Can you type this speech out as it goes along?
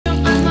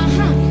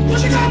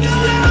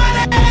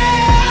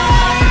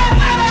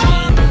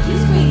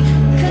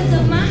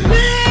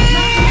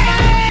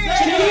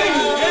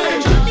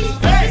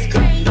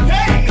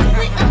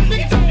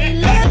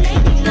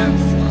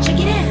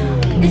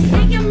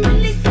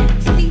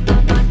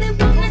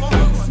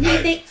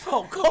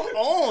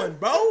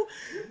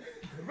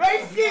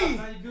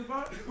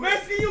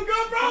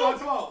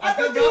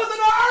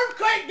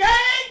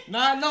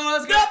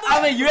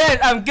mean,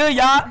 I'm good,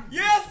 y'all.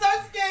 Yeah,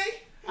 Sasuke.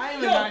 I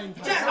ain't lying.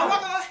 Jack, I'm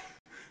not gonna.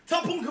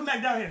 Tell Poon come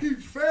back down here. He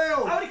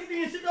failed. How many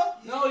can shit though?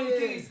 No, you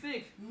can't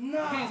stick.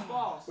 Nah. You can't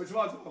balls. What's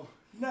wrong?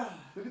 Nah.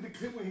 Look at the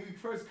clip when he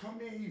first come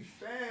in. He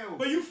failed.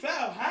 But you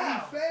fell. How?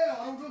 He failed.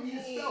 I don't know. He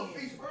just fell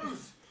face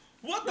first.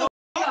 What the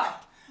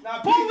fuck?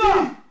 Now,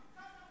 Poonga!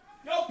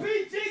 Yo,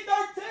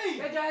 PG-13.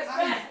 Get your ass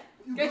back.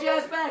 Get your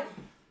ass back.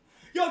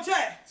 Yo,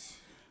 chat.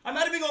 I'm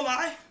not even gonna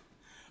lie.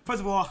 First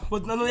of all, I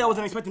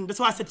wasn't expecting. That's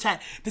why I said,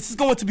 chat. This is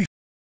going to be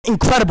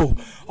incredible.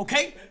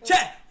 Okay,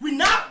 chat. We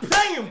not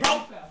playing,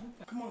 bro.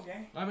 Come on,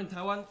 gang. I'm in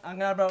Taiwan. I'm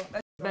gonna, bro.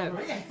 That's bad.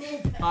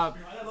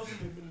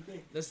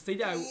 The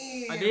state I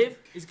live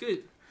is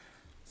good.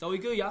 So we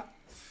good, y'all.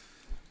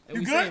 And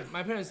You we good? Safe.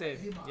 My parents safe.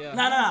 Yeah.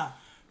 Nah.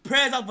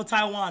 Prayers out for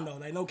Taiwan though.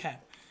 Like no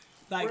cap.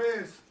 Like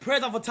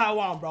prayers out for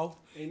Taiwan, bro.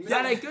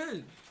 Yeah, they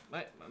good.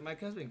 My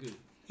cousin good.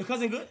 Your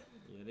cousin good?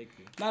 Yeah, they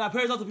good. Nah.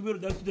 Prayers out to the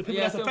people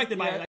that's affected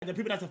by it. Like the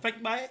people that's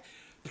affected by it.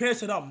 Prayers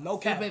to them. No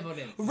cap. Pray for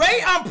them.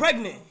 Ray, I'm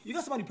pregnant. You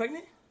got somebody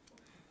pregnant?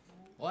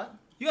 What?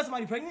 You got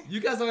somebody pregnant? You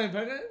got somebody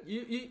pregnant?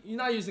 You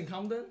not using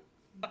condom?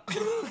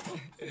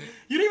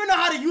 You don't even know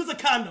how to use a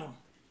condom.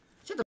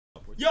 Shut the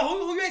f up. Yo,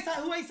 who you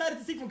excited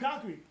to see from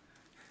Concrete?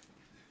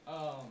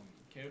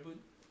 Caribou.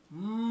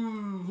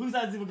 Who's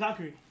excited to see from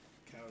Concrete?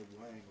 Caribou,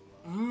 I ain't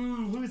gonna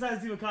lie. Who's excited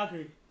to see from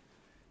Concrete?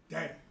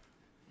 Damn.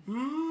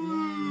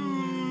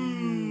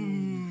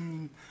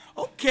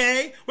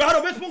 Okay. Wait,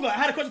 hold on, Mr. Poonga. I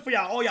had a question for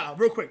y'all. Oh, y'all,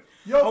 real quick.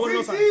 Yo,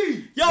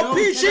 PG. Yo,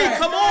 PG, chat.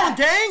 come on,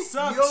 gang.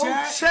 Sup, Yo,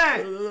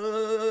 chat.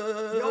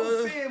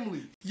 Yo,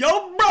 family.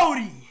 Yo,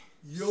 Brody.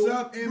 Yo,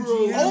 sup,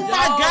 MG. Oh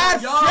my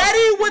God,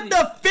 Freddie with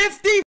the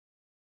 50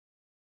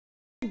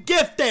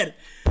 gifted.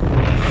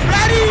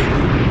 Freddie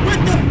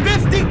with the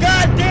 50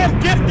 goddamn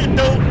gifted,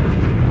 dude.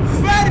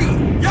 Freddie.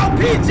 Yo,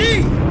 PG.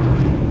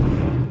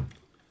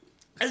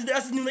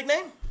 That's his new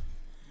nickname?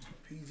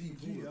 PG,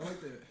 I like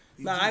that.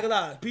 Nah, I ain't gonna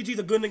lie. PG's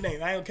a good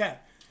nickname. I ain't gonna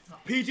cap.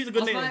 PG's a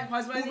good nickname.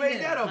 Who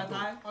made that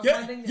up,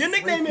 Your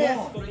nickname is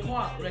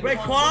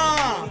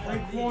Raekwon.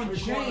 Raekwon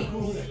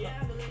James.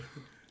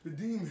 The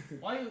demon.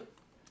 Why you?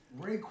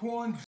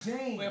 Raekwon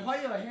James. Wait,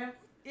 why you a him?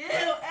 Ew,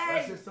 That's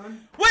hey. your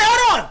son? Wait,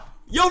 hold on.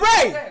 Yo,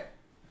 Ray.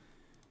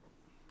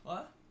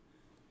 What?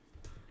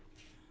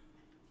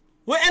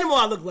 What animal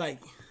I look like?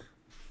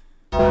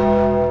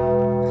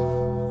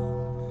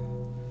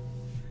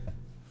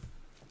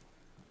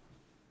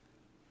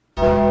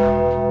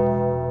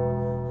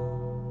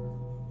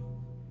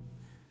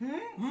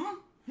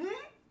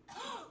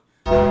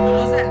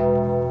 What's that?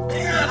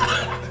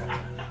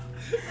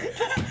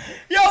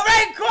 Yo,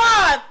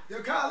 Raekwon.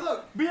 Yo, Kyle,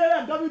 look.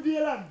 BLM,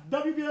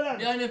 WBLM.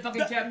 You're in the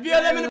fucking chat.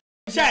 BLM in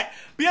the chat.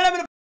 BLM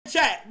in the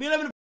chat. BLM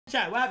in the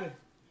chat. What happened?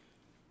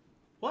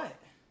 What?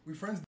 We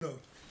friends though.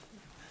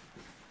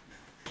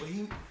 But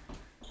he.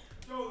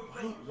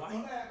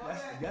 Why?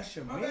 That's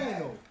your man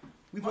though.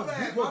 We supposed to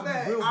be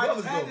real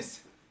brothers though.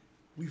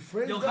 We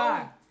friends Yo, though.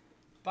 Kai.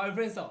 By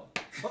friends though.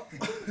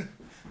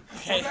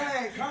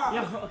 Okay. Kyle.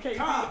 Yo, okay.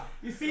 Kyle.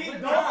 You see? Don't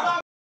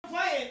stop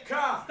playing.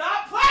 Kyle.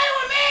 Stop playing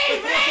with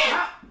me,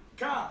 man.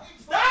 Kyle.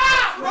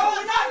 Stop, bro.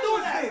 We're not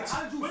doing that.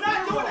 We're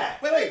not doing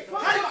that. Wait.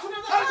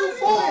 How did you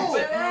fall?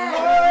 Wait.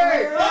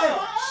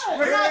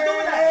 We're not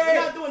doing that. We're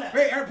not doing that.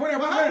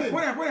 Wait,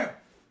 point out.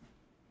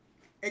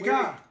 Hey,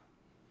 Kyle.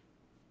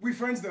 We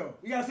friends though.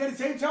 We gotta say it at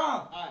the same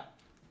time. Alright.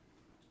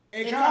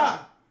 Hey,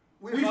 Kyle.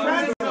 We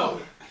friends though.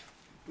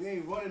 We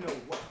ain't running no.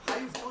 How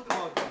you feel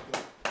about that though?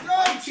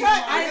 Yo,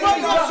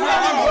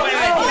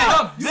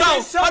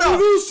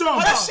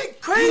 Hold that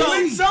shit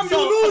crazy.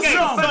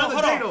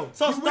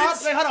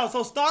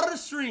 So start of the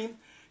stream,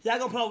 y'all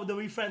gonna play with the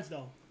We Friends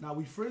though. Nah,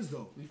 we friends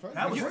though.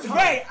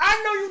 Ray,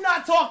 I know you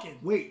not talking.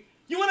 Wait.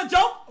 You wanna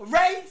joke?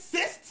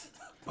 Racist?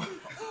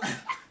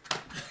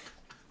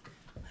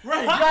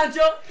 Ray, You got a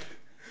joke?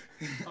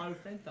 Our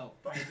friend though.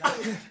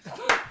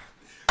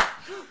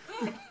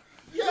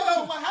 Yo,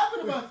 what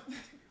happened about?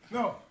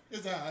 No.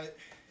 It's alright.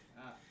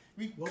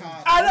 We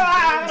caught. I know.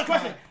 I got a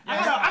question. I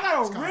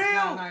got a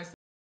real Nice.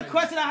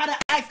 question I had to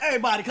ask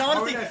everybody. Cause I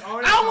want to see.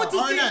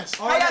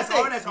 I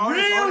want to see.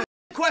 Real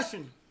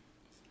question.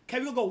 Okay,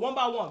 we gonna go one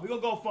by one. We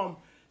gonna go from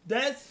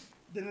Des,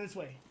 then this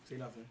way. Say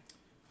nothing.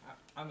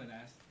 I'm an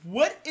ass.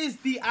 What is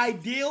the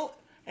ideal,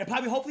 and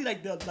probably hopefully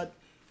like this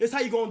is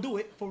how you gonna do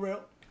it for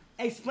real.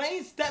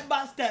 Explain step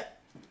by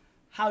step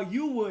how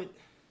you would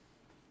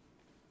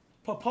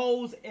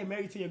propose and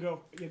marry to your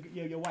girl,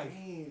 your wife.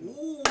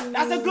 Ooh.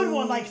 That's a good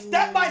one. Like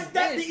step by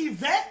step, the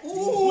event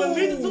will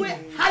lead to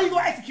it. How you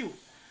gonna execute?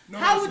 No,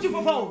 how would you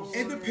propose?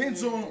 It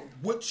depends on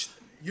which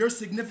your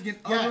significant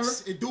other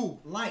Yes, it do.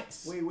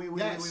 likes. Wait. You know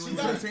what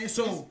I'm saying?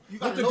 So, You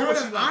but gotta the know girl what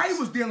she that I likes.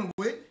 was dealing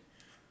with,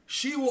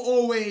 she will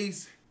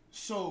always.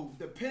 So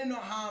depending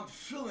on how I'm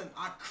feeling,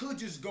 I could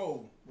just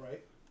go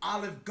Right.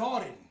 Olive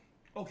Garden,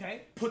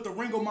 Okay. put the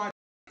ring on my,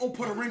 or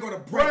put a ring on the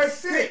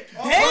breadstick.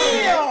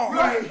 Damn.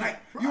 Right. Like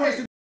you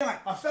understand?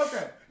 Like I felt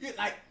that. yeah,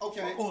 like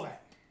Okay. all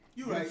that.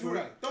 You right.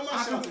 Don't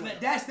I mind can,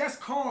 shit. that's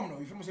calm though.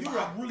 You feel me? So You I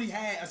right. really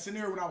had a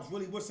scenario when I was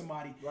really with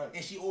somebody, Right.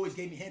 and she always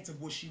gave me hints of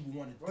what she would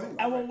want to do.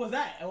 And what was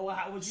that? And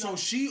how would you? So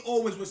she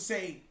always would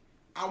say,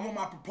 "I want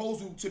my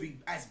proposal to be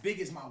as big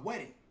as my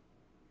wedding."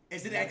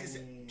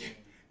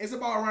 It's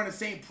about around the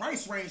same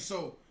price range,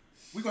 so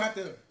we gonna have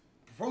to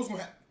proposal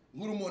gonna have a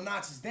little more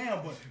notches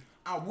down, but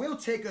I will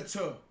take her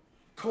to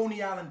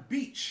Coney Island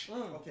Beach.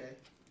 Okay.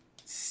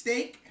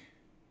 Steak,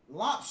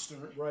 lobster.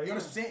 Right. You understand what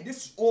I'm saying?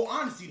 This is all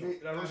honesty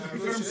though. That's You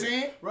feel what I'm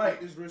saying? Right.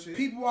 It's real shit.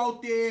 People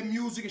out there,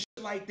 music and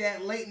shit like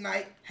that, late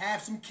night,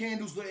 have some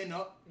candles lit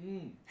up,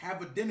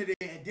 have a dinner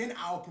there, and then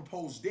I'll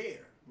propose there.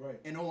 Right.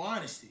 In all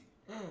honesty.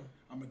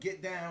 I'm gonna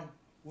get down.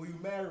 Will you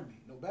marry me?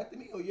 No, back to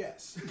me or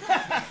yes?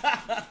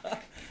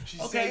 She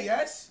say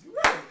yes. You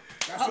right.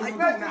 That's what like we're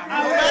that. doing now.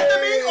 I No, like back that.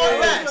 to me or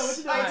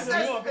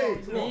yes?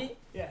 Hey, to me,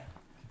 yeah.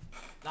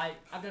 Like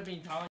I'm gonna be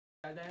in Taiwan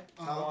like that,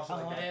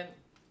 and then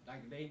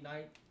like late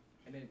night,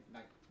 and then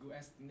like go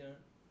as dinner,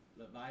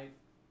 the vibe,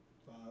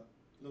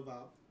 Little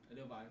vibe. a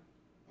little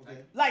vibe.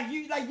 Okay. Like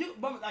you,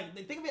 but like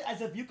think of it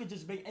as if you could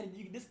just make any.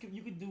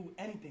 You could do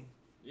anything.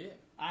 Yeah.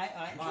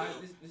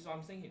 Alright. This is what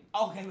I'm thinking.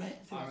 Okay, man.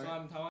 So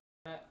I'm in Taiwan.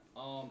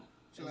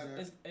 Shit like that.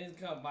 It's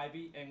kind of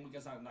vibey, and we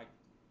got some like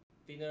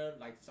dinner,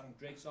 like some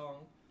Drake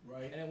song,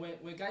 Right. and then when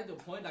we got to the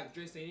point like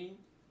Drake singing,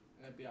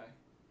 and I'd be like,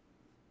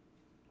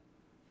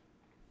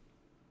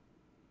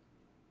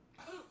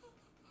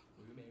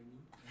 will you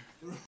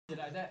marry me? Shit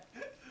like that.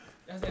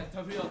 That's like a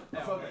torpedo. I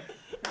felt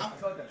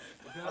that.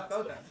 I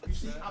felt that. You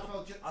see,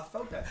 I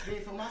felt that. You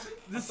ain't from my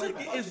shit? This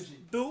nigga is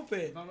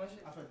stupid. About my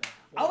shit? I felt that.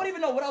 I wouldn't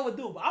even know what I would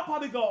do, but I'll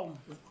probably go.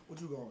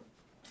 What you going?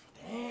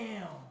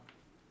 Damn.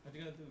 What you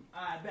gonna do?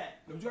 I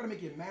bet. You trying to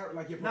make it married,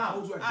 like your Nah,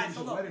 proposal as alright, big as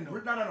so your look. wedding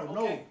though.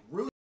 No. Okay.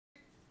 Real.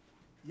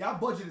 Y'all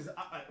budget is.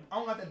 I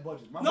don't got that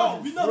budget. My No,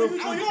 budget you is know, real- you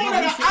No,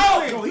 know he's- the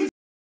outing. no, he's-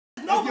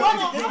 No Yo,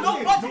 budget. yo, There's yo, no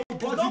yo, budget. no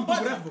There's budget, no you do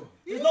budget. whatever.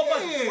 There's no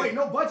budget. Wait,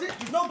 no budget?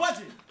 There's no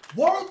budget.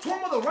 World tour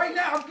mother right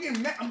now. I'm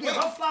getting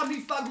I'm fly me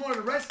fly going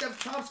to the Red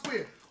Steps Times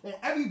Square on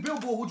every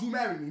billboard. Would you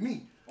marry me?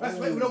 Me. That's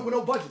with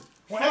no budget.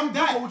 On every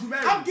billboard, would you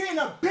marry me? I'm getting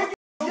a big yacht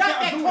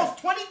that I'm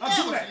costs doing that. I'm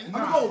doing that. $20,000. I'm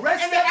gonna go Red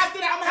And then Steps. after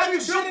that, I'm gonna Every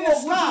have shit in the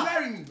billboard, would you sky.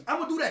 marry me? I'm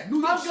gonna do that. New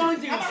York I'm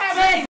going shit. to I'm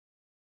having.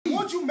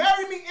 Would you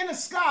marry me in the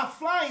sky,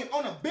 flying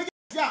on a big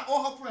yacht?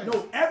 All her friends.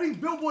 No, every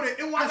billboard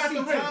in I got NYC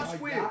the ring. Times Like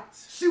Square.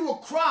 yachts? She will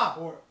cry.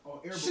 Or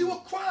She will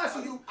cry.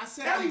 So you. I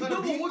said every I'm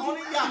gonna be billboard, on would a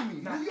you yacht. marry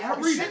me? Nah, New York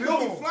every shit Shit gonna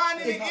gonna be be flying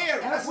in the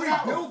air. That's every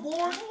not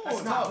billboard.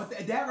 That's not,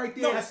 but that right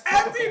there. No, that's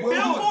every tough.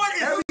 billboard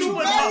is Every super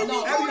billboard-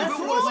 tough. every That's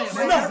billboard wrong. is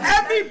No, tough.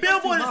 every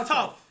billboard is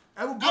tough.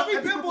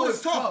 Every billboard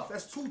is tough.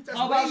 That's too. That's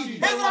How about wavy. you?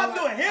 Here's what I'm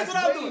doing. Here's what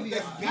I'm doing.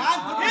 That's Here's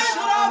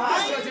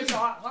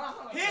God. what I'm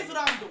doing. Here's what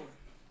I'm doing.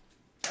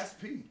 That's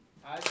P.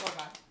 Alright, so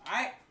guy.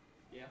 Alright?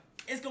 Yeah.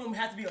 It's gonna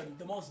have to be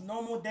the most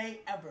normal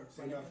day ever.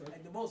 my nigga.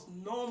 Like the most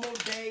normal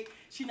day.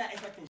 She not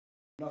expecting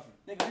Nothing.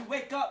 nigga, we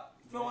wake up,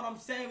 you feel what I'm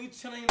saying? We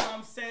chilling, you know what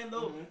I'm saying?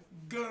 Little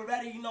girl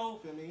ready, you know,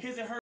 Feel me? his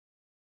and her.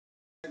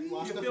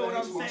 Wash You the feel what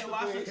I'm face, wash saying? the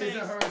Wash the face. face.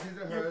 His and hers. His and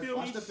You hers. feel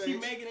Wash me? the She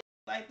face. making it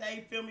like that,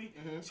 you feel me?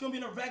 She's gonna be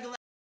in a regular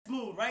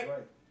mood, right? Right.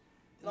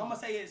 And all I'm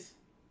gonna say is,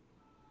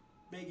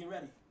 babe, get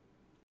ready.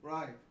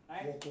 Right.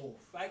 Right? Walk off.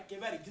 Right?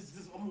 Get ready. Just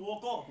I'm gonna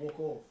walk off. Walk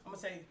off. I'm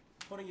gonna say,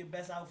 put on your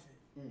best outfit.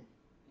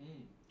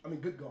 I mean,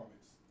 good garments.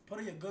 Put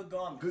on your good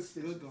garments. Good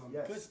stitches. Good garments.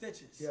 Yes. Good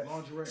stitches. Yes.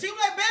 Lingerie. She was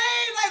like,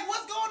 babe, like,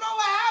 what's going on?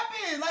 What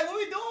happened? Like, what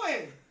we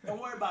doing?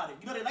 Don't worry about it.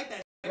 You know they like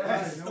that.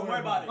 Yes. Don't worry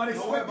about it.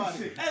 Don't worry about it.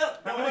 shit. Hey,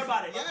 look, don't worry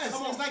about it. Yes,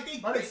 Come on. it's like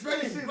they.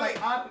 Unexpected shit. Like,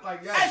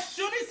 As yes.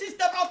 soon as she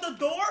step out the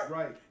door,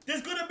 Right.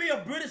 there's gonna be a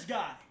British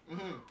guy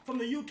from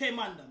the UK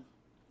Mandem.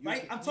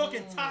 Right? I'm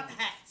talking top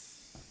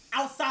hats.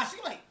 Outside,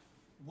 she like,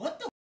 what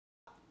the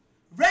f-?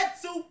 Red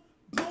suit,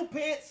 blue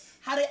pants,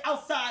 how they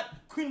outside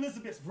Queen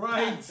Elizabeth's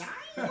Right. palace.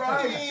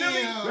 Right.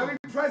 Damn. Very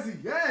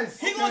present. Yes.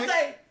 He gonna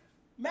say,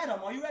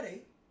 madam, are you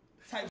ready?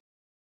 Type.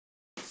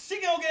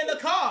 She gonna get in the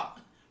car.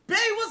 Babe,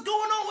 what's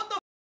going on? What the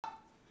f?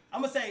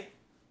 I'm gonna say,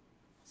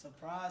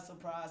 surprise,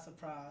 surprise,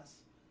 surprise.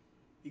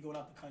 We going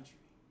out the country.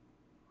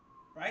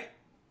 Right?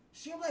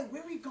 She like,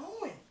 where we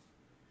going?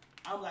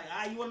 I'm like,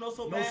 you wanna know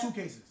so No bad?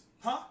 suitcases.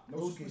 Huh?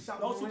 No suitcases.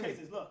 No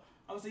suitcases. Look,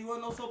 I'm gonna say, you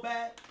wanna know so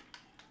bad?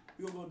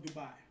 We gonna go to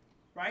Dubai.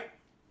 Right?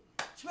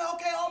 She like,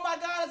 okay, oh my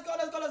God,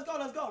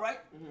 let's go, right?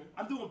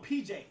 I'm doing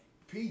PJ.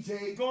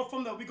 PJ.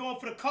 We going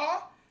for the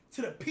car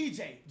to the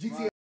PJ.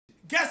 GTA.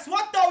 Guess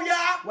what though,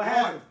 y'all? What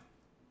happened?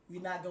 We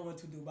not going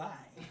to Dubai.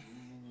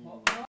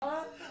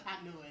 I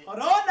knew it. Hold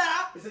on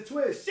now. It's a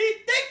twist. She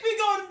think we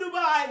going to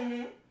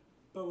Dubai,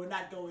 but we're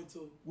not going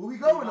to Where we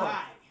going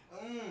Dubai.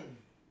 though?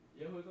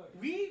 Yeah, who's going?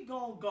 We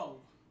gonna go.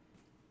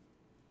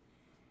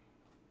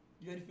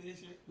 You ready for this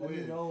shit? Let me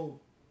know.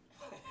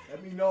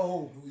 Let me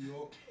know. New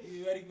York.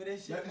 You ready for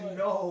this shit? Let me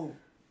know.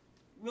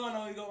 We don't know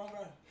where we going,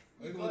 bro.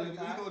 We go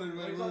to the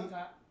red room.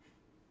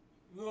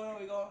 We don't know where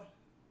we going.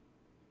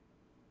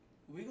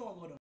 We gonna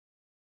go to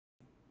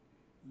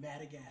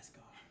Madagascar.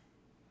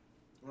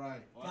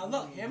 Right. Now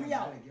look, hear me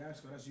out.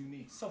 Madagascar, that's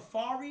unique.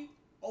 Safari,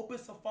 open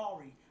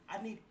safari.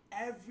 I need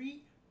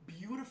every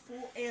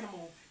beautiful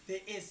animal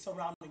that is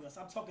surrounding us. us.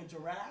 I'm talking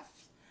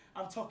giraffes.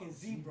 I'm talking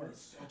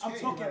zebras. Okay, I'm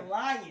talking right.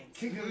 lions.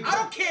 King of the I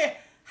don't care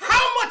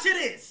how much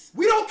it is.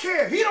 We don't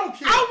care. He don't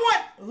care.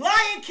 I want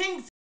Lion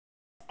Kings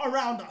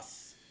around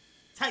us.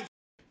 Type.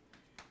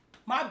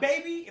 My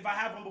baby, if I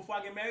have one before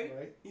I get married,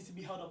 Right. needs to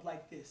be held up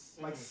like this.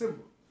 Like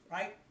Simba.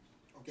 Right?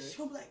 Okay.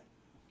 She'll be like,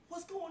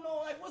 what's going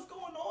on? Like, what's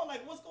going on?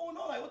 Like, what's going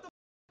on? Like, what the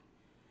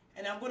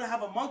And I'm going to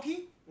have a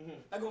monkey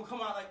that's going to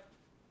come out like,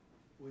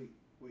 Wait.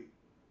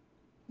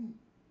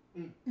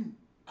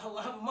 I'll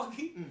have a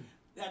monkey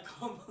that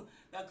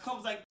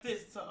comes like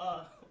this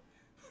to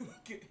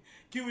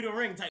give me the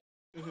ring type.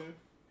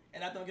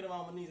 And after I get him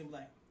on my knees and be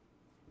like,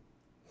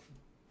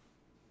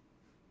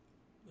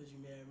 would you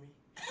marry me?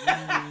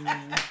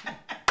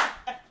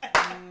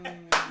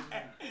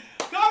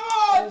 Come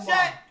on,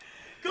 Chet!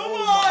 Come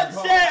on,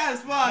 Chet!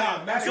 That's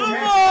fine. Come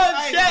on,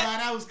 Hey, Chet! nah,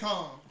 that was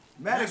calm.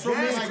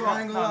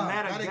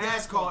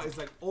 Madagascar is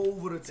like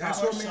over the top.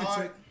 That's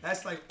romantic.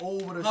 That's like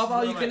over the How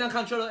about you like, cannot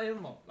control the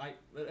animal? Like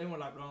the animal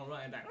like run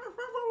and like.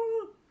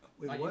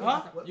 Wait, like, what?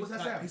 huh? What's that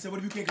You- sound? He said, what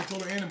if you can't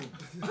control an animal?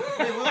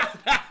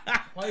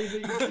 Why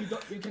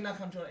you cannot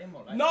control the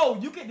animal? Like, No,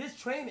 you can. There's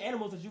trained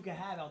animals that you can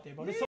have out there,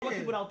 bro. There's so much Yeah.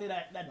 people out there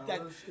that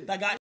real shit.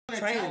 got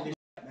trained.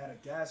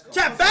 Madagascar.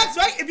 Chat facts,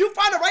 right? If you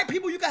find the right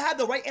people, you can have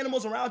the right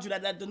animals around you.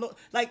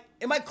 Like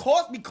it might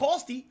be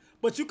costly,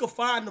 but you can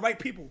find the right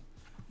people.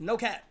 No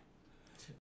cap.